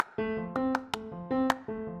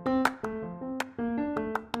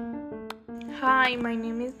Hi, my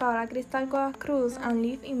name is Paola Cristal Coas Cruz and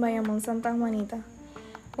live in Bayamón, Santa Juanita.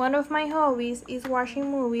 One of my hobbies is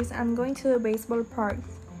watching movies and going to the baseball parks.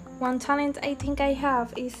 One talent I think I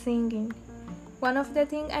have is singing. One of the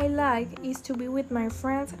things I like is to be with my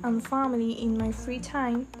friends and family in my free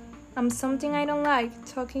time. And something I don't like,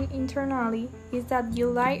 talking internally, is that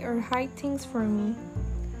you lie or hide things from me.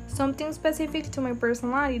 Something specific to my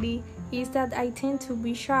personality is that I tend to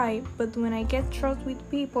be shy, but when I get trust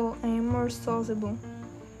with people, I am more sociable.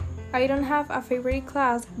 I don't have a favorite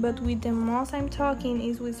class, but with the most I'm talking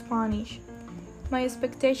is with Spanish. My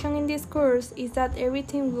expectation in this course is that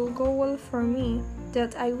everything will go well for me,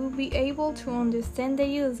 that I will be able to understand the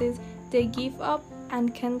uses they give up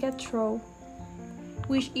and can get through.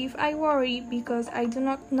 Which if I worry because I do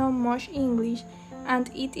not know much English and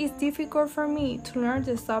it is difficult for me to learn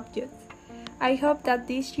the subject. I hope that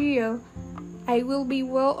this year I will be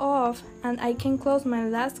well off and I can close my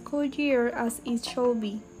last school year as it should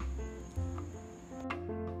be.